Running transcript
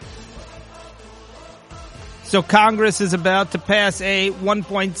So Congress is about to pass a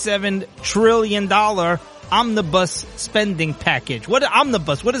 $1.7 trillion omnibus spending package. What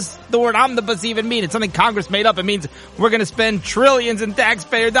omnibus? What does the word omnibus even mean? It's something Congress made up. It means we're going to spend trillions in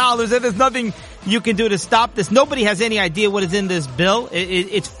taxpayer dollars, and there's nothing you can do to stop this. Nobody has any idea what is in this bill.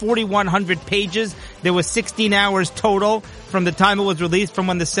 It's 4,100 pages. There was 16 hours total from the time it was released from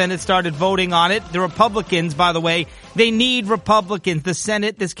when the Senate started voting on it. The Republicans, by the way, they need Republicans. The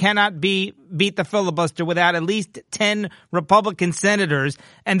Senate, this cannot beat the filibuster without at least 10 Republican senators,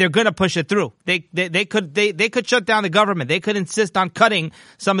 and they're going to push it through. They could shut down the government. They could insist on cutting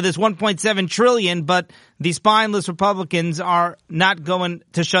some of this 1.7 trillion, but the spineless Republicans are not going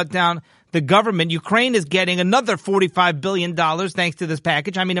to shut down the government. Ukraine is getting another $45 billion thanks to this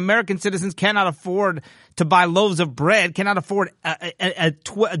package. I mean, American citizens cannot afford to buy loaves of bread, cannot afford a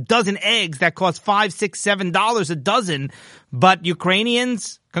dozen eggs that cost $5, $6, $7 a dozen. But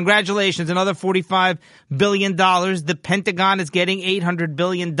Ukrainians, congratulations, another $45 billion. The Pentagon is getting $800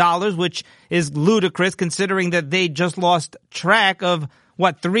 billion, which is ludicrous considering that they just lost track of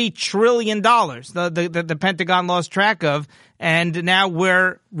 $3 trillion the Pentagon lost track of, and now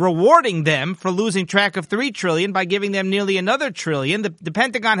we're rewarding them for losing track of $3 trillion by giving them nearly another $1 trillion. The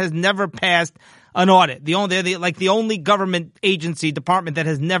Pentagon has never passed an audit. They're the only government agency department that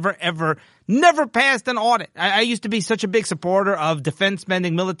has never passed an audit. I used to be such a big supporter of defense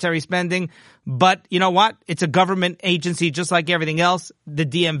spending, military spending, but you know what? It's a government agency just like everything else. The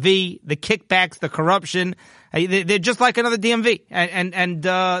DMV, the kickbacks, the corruption. They're just like another DMV. And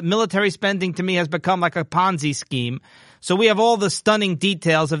military spending to me has become like a Ponzi scheme. So we have all the stunning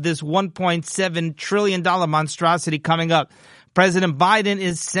details of this $1.7 trillion monstrosity coming up. President Biden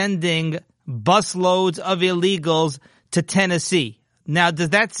is sending busloads of illegals to Tennessee. Now,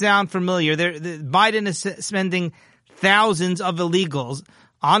 does that sound familiar? Biden is spending thousands of illegals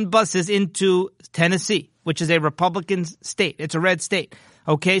on buses into Tennessee, which is a Republican state. It's a red state.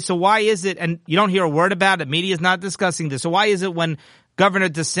 Okay, so why is it, and you don't hear a word about it, media is not discussing this, so why is it when Governor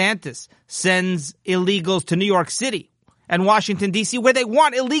DeSantis sends illegals to New York City and Washington, D.C., where they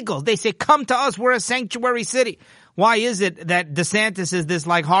want illegals, they say, come to us, we're a sanctuary city. Why is it that DeSantis is this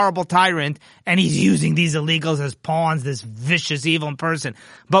like horrible tyrant and he's using these illegals as pawns, this vicious, evil person?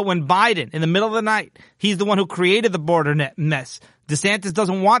 But when Biden, in the middle of the night, he's the one who created the border mess. DeSantis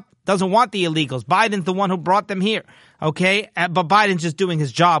doesn't want the illegals. Biden's the one who brought them here. Okay, but Biden's just doing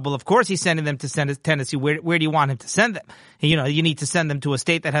his job. Well, of course he's sending them to Tennessee. Where do you want him to send them? You need to send them to a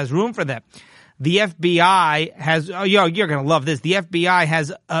state that has room for them. The FBI has, you're going to love this. The FBI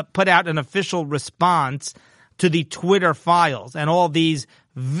has put out an official response to the Twitter files and all these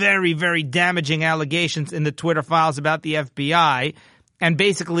very, very damaging allegations in the Twitter files about the FBI. And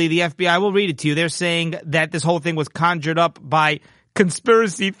basically the FBI, will read it to you. They're saying that this whole thing was conjured up by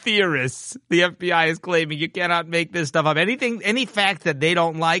conspiracy theorists. The FBI is claiming you cannot make this stuff up. Any fact that they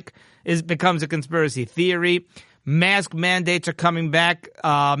don't like becomes a conspiracy theory. Mask mandates are coming back.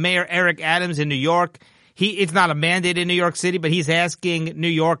 Mayor Eric Adams in New York, it's not a mandate in New York City, but he's asking New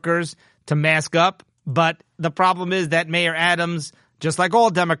Yorkers to mask up. But the problem is that Mayor Adams, just like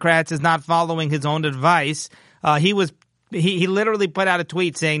all Democrats, is not following his own advice. He literally put out a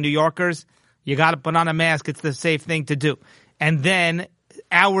tweet saying, New Yorkers, you got to put on a mask. It's the safe thing to do. And then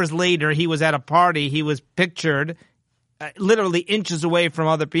hours later, he was at a party. He was pictured literally inches away from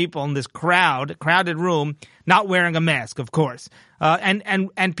other people in this crowded room, not wearing a mask, of course.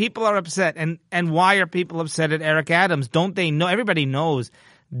 And people are upset. And why are people upset at Eric Adams? Don't they know? Everybody knows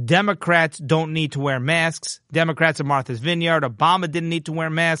Democrats don't need to wear masks. Democrats at Martha's Vineyard, Obama didn't need to wear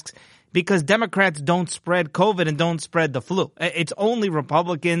masks because Democrats don't spread COVID and don't spread the flu. It's only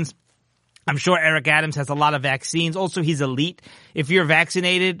Republicans. I'm sure Eric Adams has a lot of vaccines. Also, he's elite. If you're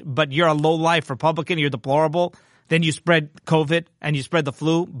vaccinated, but you're a low-life Republican, you're deplorable, then you spread COVID and you spread the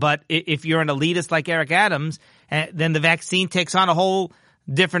flu. But if you're an elitist like Eric Adams, then the vaccine takes on a whole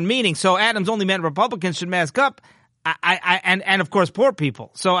different meaning. So Adams only meant Republicans should mask up. And of course, poor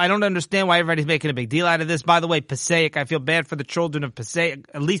people. So I don't understand why everybody's making a big deal out of this. By the way, Passaic, I feel bad for the children of Passaic.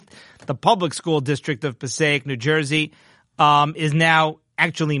 At least the public school district of Passaic, New Jersey, is now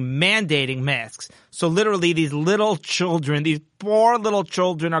actually mandating masks. So literally these little children, these poor little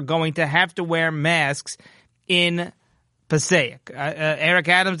children are going to have to wear masks in Passaic. Eric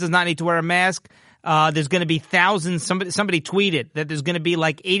Adams does not need to wear a mask. There's going to be thousands. Somebody tweeted that there's going to be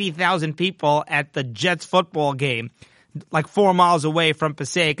like 80,000 people at the Jets football game, like 4 miles away from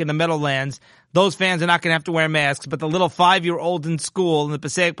Passaic in the Meadowlands. Those fans are not going to have to wear masks, but the little 5-year-old in school in the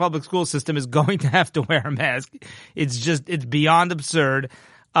Passaic public school system is going to have to wear a mask. It's beyond absurd.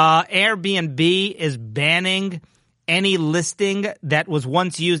 Airbnb is banning any listing that was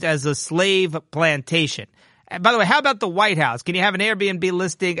once used as a slave plantation. By the way, how about the White House? Can you have an Airbnb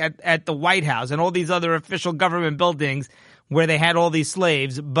listing at the White House and all these other official government buildings where they had all these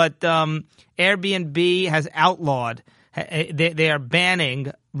slaves? But Airbnb has outlawed, they are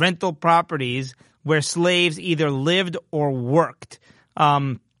banning rental properties where slaves either lived or worked.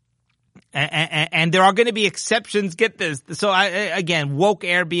 And there are going to be exceptions. Get this. So again, woke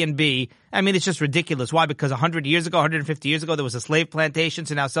Airbnb. I mean, it's just ridiculous. Why? Because 100 years ago, 150 years ago, there was a slave plantation.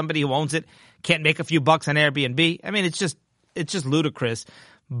 So now somebody who owns it can't make a few bucks on Airbnb. I mean, it's just ludicrous.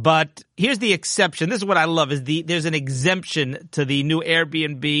 But here's the exception. This is what I love is there's an exemption to the new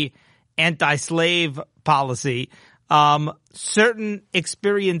Airbnb anti-slave policy. Certain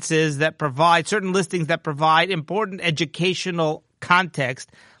experiences that provide, certain listings that provide important educational context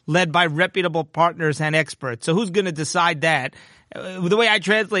led by reputable partners and experts. So who's going to decide that? The way I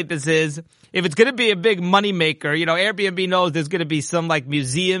translate this is, if it's going to be a big moneymaker, Airbnb knows there's going to be some like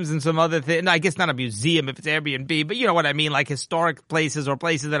museums and some other things. No, I guess not a museum if it's Airbnb, but you know what I mean, like historic places or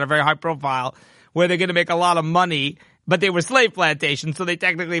places that are very high profile where they're going to make a lot of money, but they were slave plantations, so they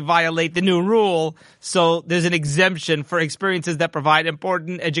technically violate the new rule. So there's an exemption for experiences that provide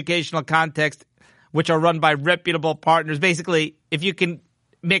important educational context, which are run by reputable partners. Basically, if you can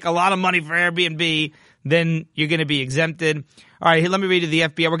make a lot of money for Airbnb, then you're going to be exempted. All right, let me read you the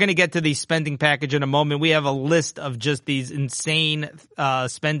FBI. We're going to get to the spending package in a moment. We have a list of just these insane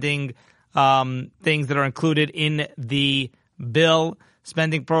spending things that are included in the bill,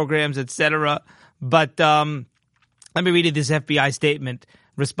 spending programs, etc. But let me read you this FBI statement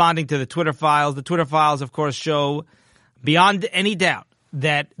responding to the Twitter files. The Twitter files, of course, show beyond any doubt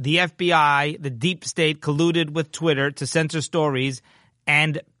that the FBI, the deep state, colluded with Twitter to censor stories.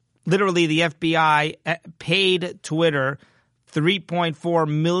 And literally the FBI paid Twitter $3.4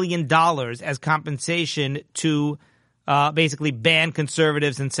 million as compensation to basically ban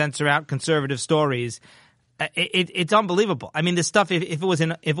conservatives and censor out conservative stories. It's unbelievable. I mean, this stuff, if it was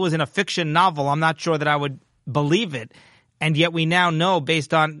in a fiction novel, I'm not sure that I would believe it. And yet we now know,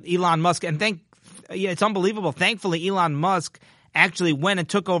 based on Elon Musk, and it's unbelievable. Thankfully, Elon Musk actually went and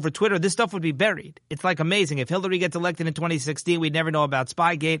took over Twitter, this stuff would be buried. It's like amazing. If Hillary gets elected in 2016, we'd never know about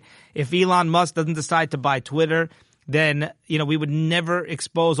Spygate. If Elon Musk doesn't decide to buy Twitter, then, we would never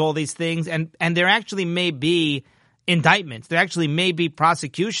expose all these things. And there actually may be indictments. There actually may be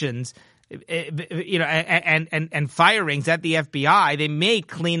prosecutions, and firings at the FBI. They may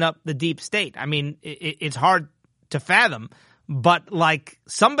clean up the deep state. I mean, it's hard to fathom. But like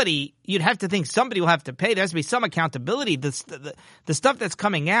you'd have to think somebody will have to pay. There has to be some accountability. The stuff that's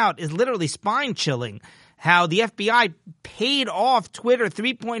coming out is literally spine chilling. How the FBI paid off Twitter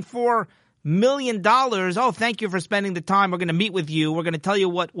 $3.4 million. Oh, thank you for spending the time. We're going to meet with you. We're going to tell you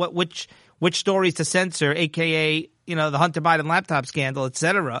which stories to censor, aka the Hunter Biden laptop scandal,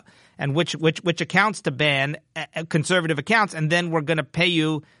 etc., and which accounts to ban, conservative accounts, and then we're going to pay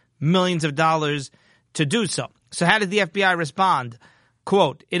you millions of dollars to do so. So how did the FBI respond?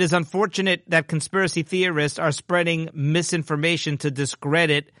 Quote, "It is unfortunate that conspiracy theorists are spreading misinformation to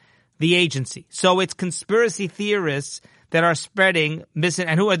discredit the agency." So it's conspiracy theorists that are spreading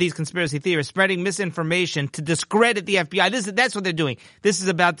and who are these conspiracy theorists? Spreading misinformation to discredit the FBI. That's what they're doing. This is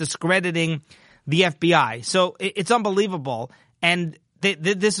about discrediting the FBI. So it's unbelievable. And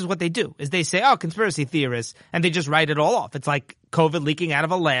this is what they do, is they say, oh, conspiracy theorists, and they just write it all off. It's like COVID leaking out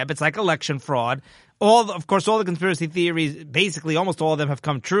of a lab. It's like election fraud. Of course, all the conspiracy theories, basically almost all of them have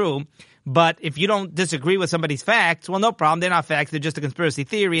come true. But if you don't disagree with somebody's facts, well, no problem. They're not facts. They're just a conspiracy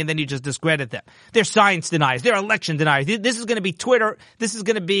theory, and then you just discredit them. They're science deniers. They're election deniers. This is going to be Twitter. This is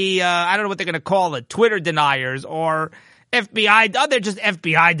going to be, I don't know what they're going to call it, Twitter deniers or FBI. Oh, they're just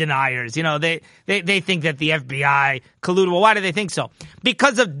FBI deniers. They think that the FBI colluded. Well, why do they think so?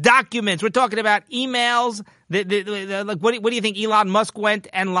 Because of documents. We're talking about emails. Like, what do you think Elon Musk went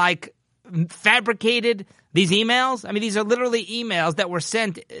and fabricated these emails? I mean, these are literally emails that were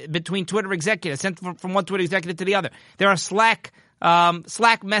sent between Twitter executives, sent from one Twitter executive to the other. There are Slack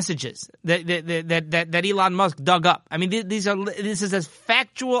messages that Elon Musk dug up. I mean, this is as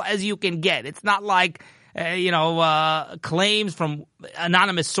factual as you can get. It's not like claims from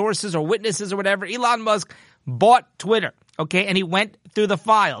anonymous sources or witnesses or whatever. Elon Musk bought Twitter, okay, and he went through the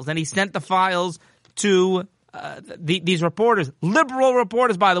files and he sent the files to these reporters, liberal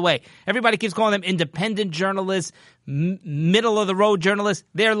reporters, by the way. Everybody keeps calling them independent journalists, middle-of-the-road journalists.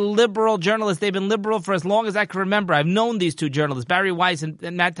 They're liberal journalists. They've been liberal for as long as I can remember. I've known these two journalists, Barry Weiss and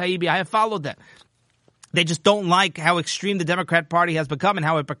Matt Taibbi. I have followed them. They just don't like how extreme the Democrat Party has become and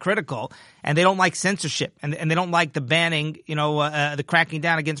how hypocritical, and they don't like censorship, and they don't like the banning, the cracking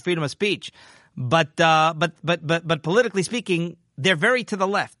down against freedom of speech. But politically speaking, they're very to the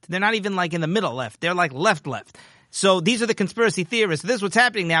left. They're not even like in the middle left. They're like left. So these are the conspiracy theorists. So this is what's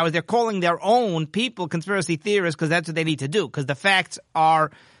happening now is they're calling their own people conspiracy theorists because that's what they need to do, because the facts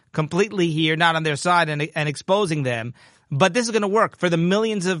are completely here, not on their side, and exposing them. But this is going to work for the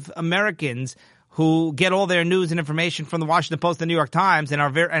millions of Americans who get all their news and information from the Washington Post and the New York Times and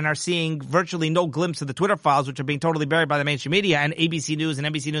are seeing virtually no glimpse of the Twitter files, which are being totally buried by the mainstream media, and ABC News and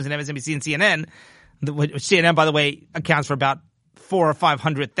NBC News and MSNBC and CNN. Which CNN, by the way, accounts for about 400,000 or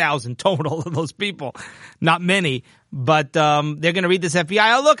 500,000 total of those people. Not many, but they're going to read this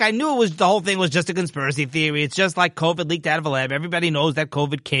FBI. Oh, look, I knew the whole thing was just a conspiracy theory. It's just like COVID leaked out of a lab. Everybody knows that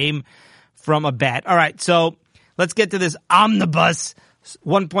COVID came from a bat. All right, so let's get to this omnibus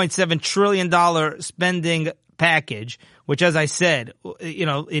 $1.7 trillion spending package, which, as I said,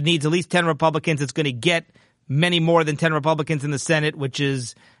 it needs at least 10 Republicans. It's going to get many more than 10 Republicans in the Senate, which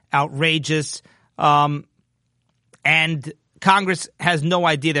is outrageous. And Congress has no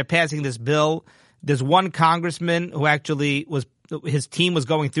idea they're passing this bill. There's one congressman who actually his team was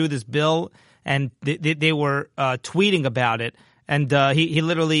going through this bill, and they were tweeting about it. And he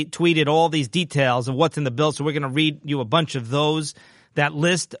literally tweeted all these details of what's in the bill. So we're going to read you a bunch of those, that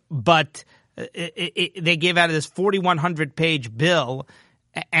list. But they gave out this 4,100-page bill,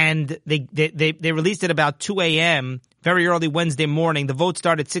 and they released it about 2 a.m., very early Wednesday morning. The vote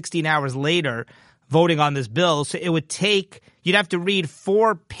started 16 hours later, voting on this bill. So it would take, you'd have to read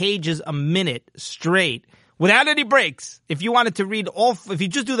 4 pages a minute straight without any breaks. If you wanted to read if you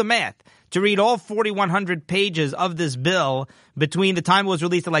just do the math, to read all 4,100 pages of this bill between the time it was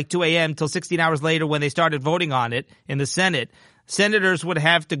released at like 2 a.m. till 16 hours later when they started voting on it in the Senate, senators would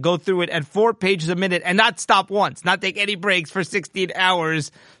have to go through it at 4 pages a minute and not stop once, not take any breaks for 16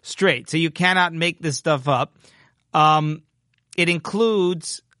 hours straight. So you cannot make this stuff up. It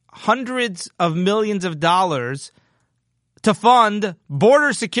includes hundreds of millions of dollars to fund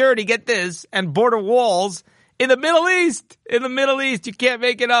border security, get this, and border walls in the Middle East. In the Middle East, you can't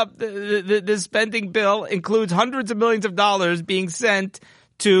make it up. This spending bill includes hundreds of millions of dollars being sent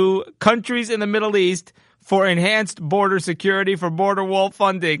to countries in the Middle East for enhanced border security, for border wall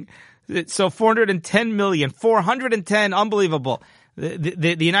funding. So 410 million, 410, unbelievable.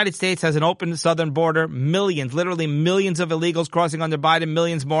 The United States has an open southern border, millions, literally millions of illegals crossing under Biden,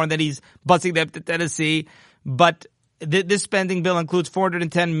 millions more, and then he's busing them to Tennessee. But this spending bill includes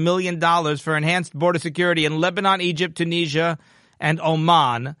 $410 million for enhanced border security in Lebanon, Egypt, Tunisia, and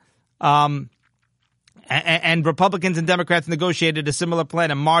Oman. And Republicans and Democrats negotiated a similar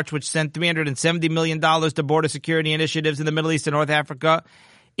plan in March, which sent $370 million to border security initiatives in the Middle East and North Africa.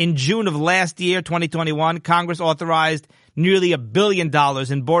 In June of last year, 2021, Congress authorized nearly $1 billion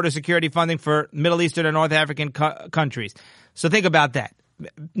in border security funding for Middle Eastern and North African countries. So think about that.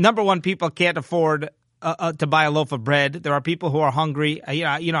 Number one, people can't afford to buy a loaf of bread. There are people who are hungry.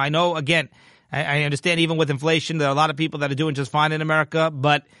 I know, again, I understand even with inflation, there are a lot of people that are doing just fine in America,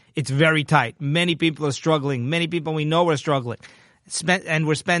 but it's very tight. Many people are struggling. Many people we know are struggling. And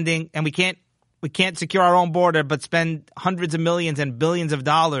we're spending, and we can't secure our own border, but spend hundreds of millions and billions of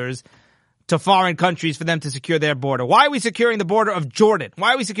dollars to foreign countries for them to secure their border. Why are we securing the border of Jordan?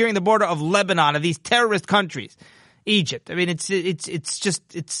 Why are we securing the border of Lebanon, of these terrorist countries? Egypt. I mean, it's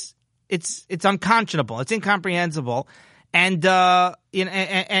unconscionable. It's incomprehensible. And then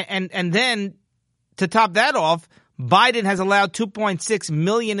to top that off, Biden has allowed 2.6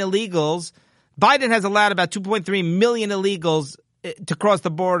 million illegals. Biden has allowed about 2.3 million illegals to cross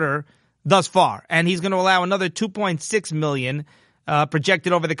the border thus far. And he's going to allow another 2.6 million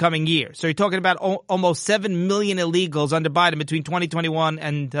projected over the coming year. So you're talking about almost 7 million illegals under Biden between 2021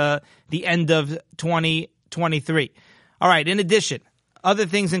 and the end of 2023. All right. In addition, other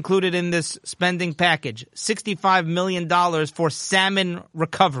things included in this spending package, $65 million for salmon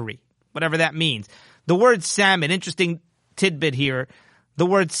recovery, whatever that means. The word salmon, interesting tidbit here, the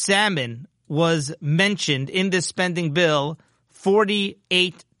word salmon was mentioned in this spending bill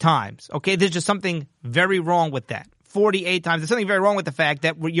 48 times. Okay, there's just something very wrong with that. 48 times. There's something very wrong with the fact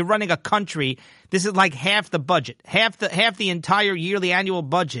that you're running a country. This is like half the budget. Half the entire yearly annual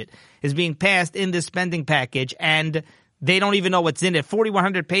budget is being passed in this spending package, and they don't even know what's in it.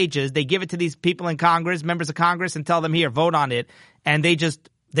 4,100 pages. They give it to these people in Congress, members of Congress, and tell them, here, vote on it. And they just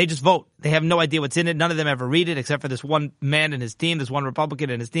vote. They have no idea what's in it. None of them ever read it except for this one man and his team, this one Republican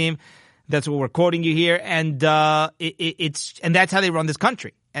and his team. That's what we're quoting you here. And and that's how they run this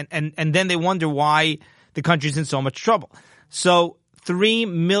country. And then they wonder why the country's in so much trouble. So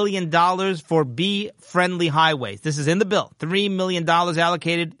 $3 million for bee-friendly highways. This is in the bill. $3 million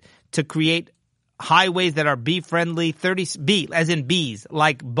allocated to create highways that are bee-friendly, 30 bee, as in bees,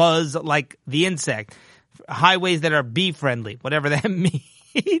 like buzz, like the insect, highways that are bee friendly, whatever that means.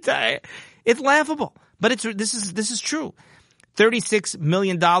 It's laughable, but this is true. $36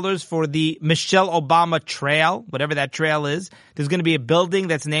 million for the Michelle Obama Trail, whatever that trail is. There's going to be a building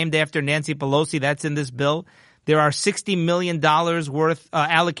that's named after Nancy Pelosi. That's in this bill. There are $60 million worth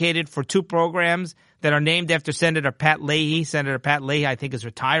allocated for 2 programs that are named after Senator Pat Leahy. Senator Pat Leahy, I think, is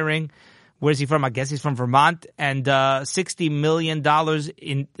retiring. Where's he from? I guess he's from Vermont. And $60 million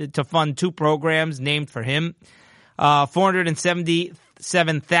to fund 2 programs named for him.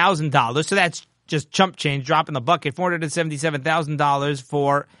 $477,000. So that's just chump change, drop in the bucket. $477,000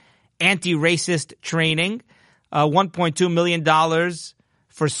 for anti-racist training. $1.2 million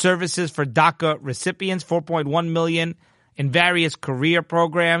for services for DACA recipients. $4.1 million in various career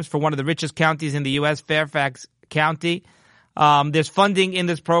programs for one of the richest counties in the U.S., Fairfax County. There's funding in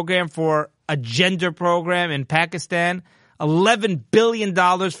this program for a gender program in Pakistan. $11 billion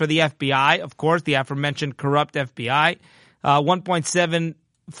for the FBI, of course, the aforementioned corrupt FBI.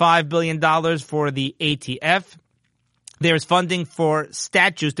 $1.75 billion for the ATF. There's funding for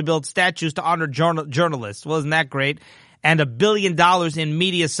statues, to build statues to honor journalists. Well, isn't that great? And $1 billion in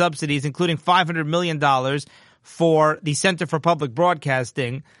media subsidies, including $500 million for the Center for Public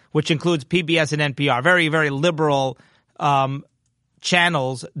Broadcasting, which includes PBS and NPR. Very, very liberal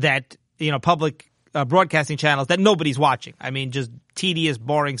channels that, public broadcasting channels that nobody's watching. I mean, just tedious,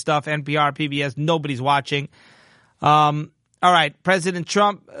 boring stuff. NPR, PBS, nobody's watching. All right, President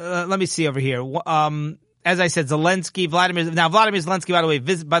Trump, let me see over here. As I said, Vladimir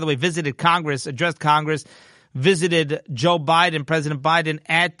Zelensky, by the way, visited Congress, addressed Congress, visited President Biden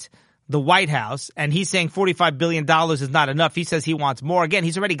at the White House, and he's saying $45 billion is not enough. He says he wants more. Again,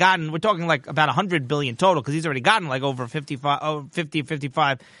 he's already gotten, we're talking like about $100 billion total, because he's already gotten like over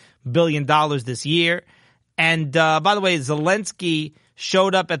 $55 billion this year. And by the way, Zelensky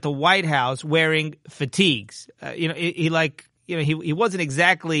showed up at the White House wearing fatigues. He wasn't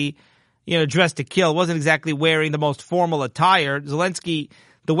exactly, dressed to kill. Wasn't exactly wearing the most formal attire. Zelensky,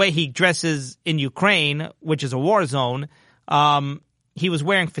 the way he dresses in Ukraine, which is a war zone, he was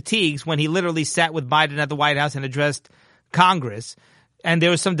wearing fatigues when he literally sat with Biden at the White House and addressed Congress. And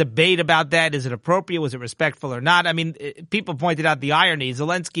there was some debate about that. Is it appropriate? Was it respectful or not? I mean, people pointed out the irony.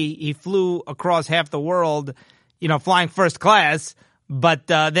 Zelensky, he flew across half the world, flying first class, but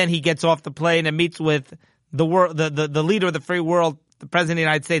then he gets off the plane and meets with the leader of the free world, the president of the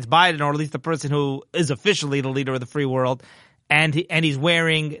United States, Biden, or at least the person who is officially the leader of the free world, and he's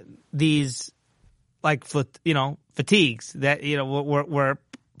wearing these fatigues that were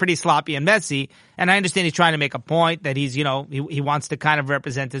pretty sloppy and messy. And I understand he's trying to make a point that he's he wants to kind of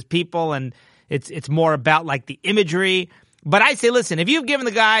represent his people, and it's more about like the imagery. But I say, listen, if you've given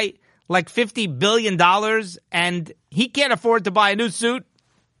the guy like $50 billion and he can't afford to buy a new suit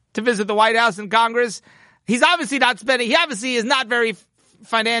to visit the White House and Congress, he's obviously not spending. He obviously is not very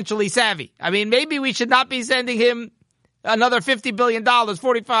financially savvy. I mean, maybe we should not be sending him another $50 billion,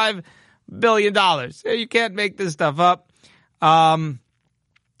 $45 billion. You can't make this stuff up. And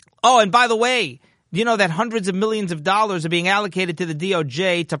by the way, you know that hundreds of millions of dollars are being allocated to the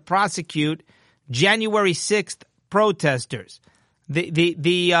DOJ to prosecute January 6th protesters. The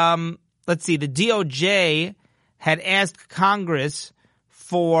DOJ had asked Congress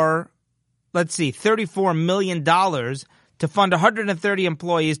for, $34 million to fund 130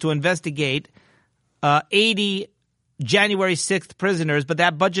 employees to investigate 80 January 6th prisoners, but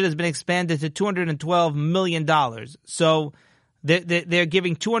that budget has been expanded to $212 million. So they're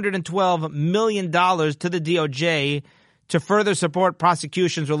giving $212 million to the DOJ to further support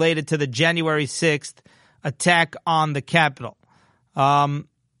prosecutions related to the January 6th attack on the Capitol. And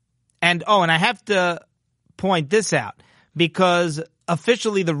I have to point this out because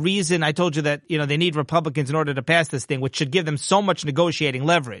officially the reason I told you that, they need Republicans in order to pass this thing, which should give them so much negotiating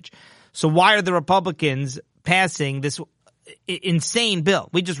leverage. So why are the Republicans passing this insane bill?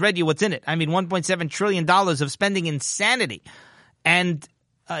 We just read you what's in it. I mean, $1.7 trillion of spending insanity. And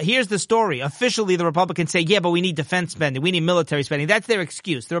here's the story. Officially, the Republicans say, yeah, but we need defense spending. We need military spending. That's their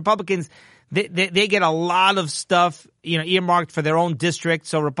excuse. The Republicans, they get a lot of stuff, earmarked for their own district.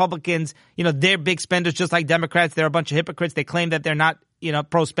 So Republicans, they're big spenders just like Democrats. They're a bunch of hypocrites. They claim that they're not,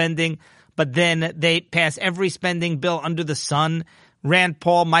 pro-spending, but then they pass every spending bill under the sun. Rand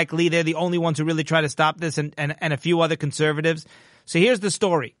Paul, Mike Lee, they're the only ones who really try to stop this, and a few other conservatives. So here's the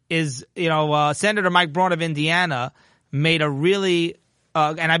story is, Senator Mike Braun of Indiana made a really,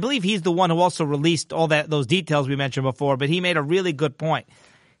 and I believe he's the one who also released all those details we mentioned before, but he made a really good point.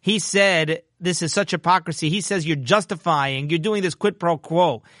 He said, this is such hypocrisy. He says you're doing this quid pro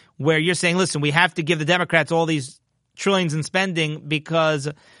quo where you're saying, listen, we have to give the Democrats all these trillions in spending because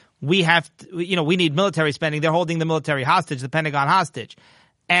we need military spending. They're holding the military hostage, the Pentagon hostage.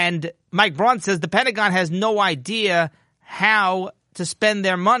 And Mike Braun says the Pentagon has no idea how to spend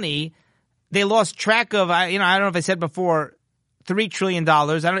their money. They lost track of, I don't know if I said before, $3 trillion.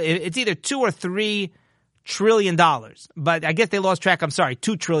 It's either $2 or $3 trillion, but I guess they lost track. I'm sorry,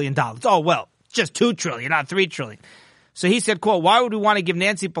 $2 trillion. Oh, well, just $2 trillion, not $3 trillion. So he said, quote, why would we want to give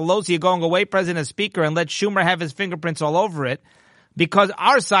Nancy Pelosi a going away president as speaker and let Schumer have his fingerprints all over it? Because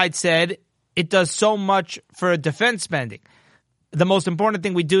our side said it does so much for defense spending. The most important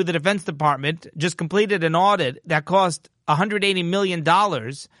thing we do, the Defense Department just completed an audit that cost $180 million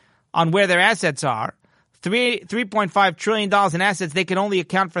on where their assets are. $3.5 trillion in assets, they can only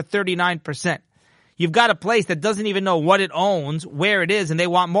account for 39%. You've got a place that doesn't even know what it owns, where it is, and they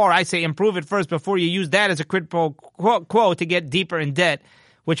want more. I say improve it first before you use that as a quid pro quo to get deeper in debt,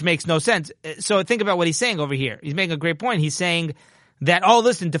 which makes no sense. So think about what he's saying over here. He's making a great point. He's saying that, oh,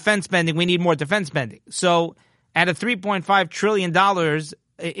 listen, defense spending, we need more defense spending. So at a $3.5 trillion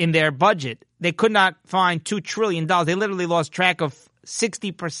in their budget, they could not find $2 trillion. They literally lost track of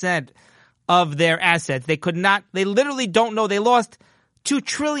 60% of their assets. They literally don't know. They lost $2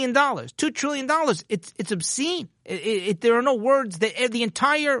 trillion. $2 trillion. It's obscene. There are no words. The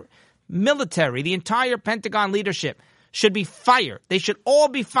entire military, the entire Pentagon leadership should be fired. They should all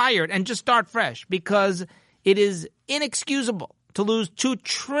be fired and just start fresh because it is inexcusable to lose $2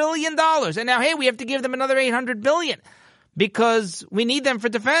 trillion. And now, hey, we have to give them another $800 billion because we need them for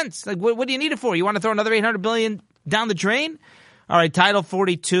defense. Like, what do you need it for? You want to throw another $800 billion down the drain? All right, Title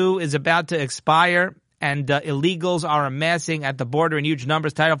 42 is about to expire, and illegals are amassing at the border in huge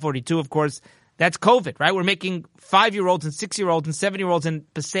numbers. Title 42, of course, that's COVID, right? We're making 5-year-olds and 6-year-olds and 7-year-olds in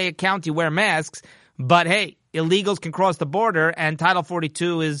Passaic County wear masks, but hey, illegals can cross the border, and Title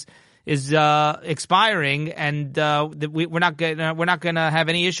 42 is expiring, and we're not gonna have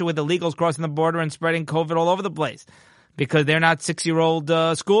any issue with illegals crossing the border and spreading COVID all over the place because they're not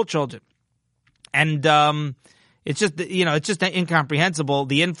 6-year-old school children, and it's just incomprehensible.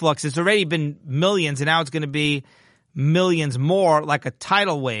 The influx, it's already been millions, and now it's going to be millions more, like a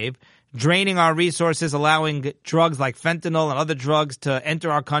tidal wave, draining our resources, allowing drugs like fentanyl and other drugs to enter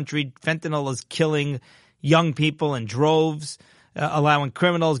our country. Fentanyl is killing young people in droves, allowing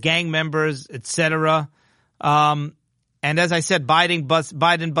criminals, gang members, etc. And as I said, Biden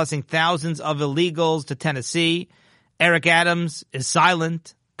busing thousands of illegals to Tennessee. Eric Adams is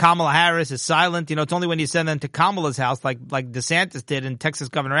silent. Kamala Harris is silent. It's only when you send them to Kamala's house, like DeSantis did in Texas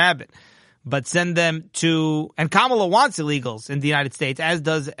Governor Abbott. But send them to, and Kamala wants illegals in the United States, as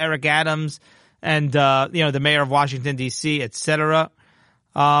does Eric Adams and, the mayor of Washington, D.C., etc.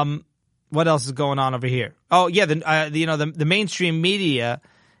 What else is going on over here? Oh, yeah, the mainstream media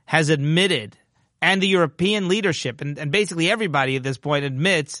has admitted, and the European leadership, and basically everybody at this point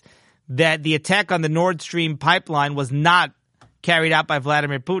admits that the attack on the Nord Stream pipeline was not carried out by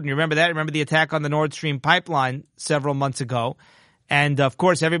Vladimir Putin. You remember that? Remember the attack on the Nord Stream pipeline several months ago? And, of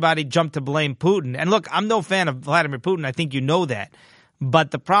course, everybody jumped to blame Putin. And look, I'm no fan of Vladimir Putin. I think you know that. But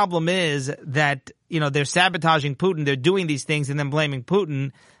the problem is that, they're sabotaging Putin. They're doing these things and then blaming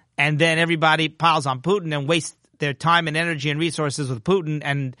Putin. And then everybody piles on Putin and wastes their time and energy and resources with Putin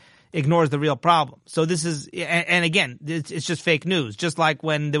and ignores the real problem. So this is, and again, it's just fake news. Just like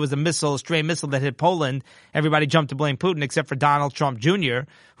when there was a stray missile that hit Poland, everybody jumped to blame Putin except for Donald Trump Jr.,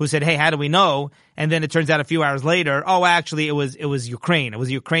 who said, hey, how do we know? And then it turns out a few hours later, oh, actually it was Ukraine. It was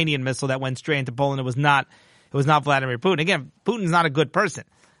a Ukrainian missile that went straight into Poland. It was not Vladimir Putin. Again, Putin's not a good person.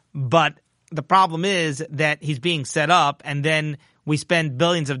 But the problem is that he's being set up, and then we spend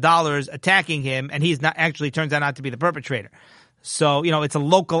billions of dollars attacking him, and he's not actually turns out not to be the perpetrator. So, it's a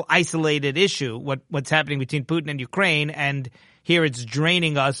local isolated issue, what's happening between Putin and Ukraine. And here it's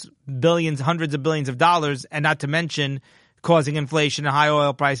draining us billions, hundreds of billions of dollars, and not to mention causing inflation and high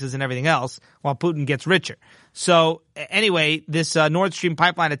oil prices and everything else while Putin gets richer. So anyway, this Nord Stream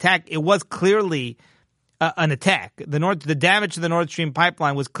pipeline attack, it was clearly an attack. The damage to the Nord Stream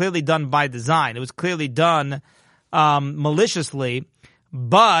pipeline was clearly done by design. It was clearly done maliciously,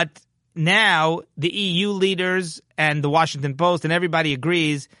 but now the EU leaders and the Washington Post and everybody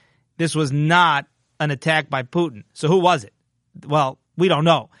agrees this was not an attack by Putin. So who was it? Well, we don't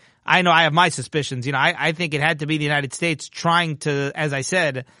know. I know I have my suspicions. I think it had to be the United States trying to, as I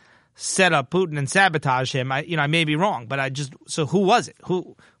said, set up Putin and sabotage him. I may be wrong, but so who was it?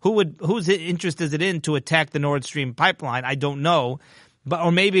 Whose interest is it in to attack the Nord Stream pipeline? I don't know.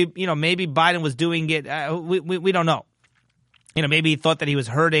 Or maybe Biden was doing it. We don't know. Maybe he thought that he was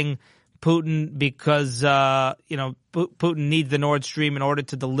hurting Putin because, Putin needs the Nord Stream in order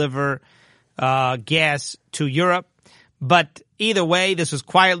to deliver gas to Europe. But either way, this was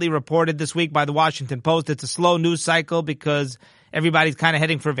quietly reported this week by the Washington Post. It's a slow news cycle because everybody's kind of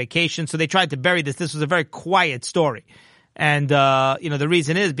heading for vacation. So they tried to bury this. This was a very quiet story. And, the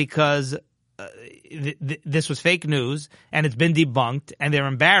reason is because this was fake news and it's been debunked and they're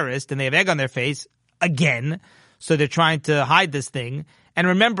embarrassed and they have egg on their face again. So they're trying to hide this thing. And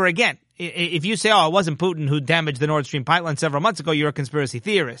remember, again, if you say, it wasn't Putin who damaged the Nord Stream pipeline several months ago, you're a conspiracy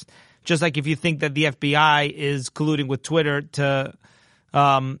theorist. Just like if you think that the FBI is colluding with Twitter to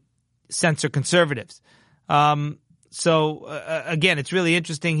censor conservatives. Again, it's really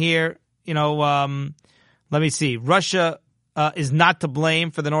interesting here. Let me see. Russia is not to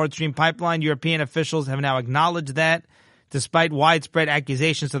blame for the Nord Stream pipeline. European officials have now acknowledged that, despite widespread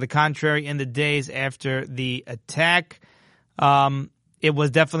accusations to the contrary in the days after the attack. It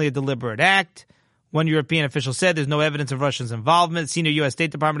was definitely a deliberate act. One European official said there's no evidence of Russia's involvement. Senior U.S. State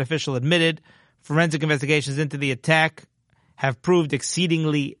Department official admitted forensic investigations into the attack have proved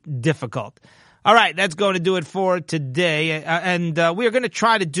exceedingly difficult. All right, that's going to do it for today. And we are going to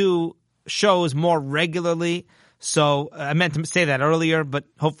try to do shows more regularly. So I meant to say that earlier, but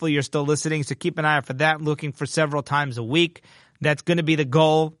hopefully you're still listening. So keep an eye out for that, looking for several times a week. That's going to be the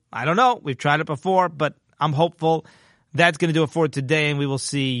goal. I don't know. We've tried it before, but I'm hopeful. That's going to do it for today, and we will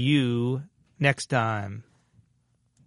see you next time.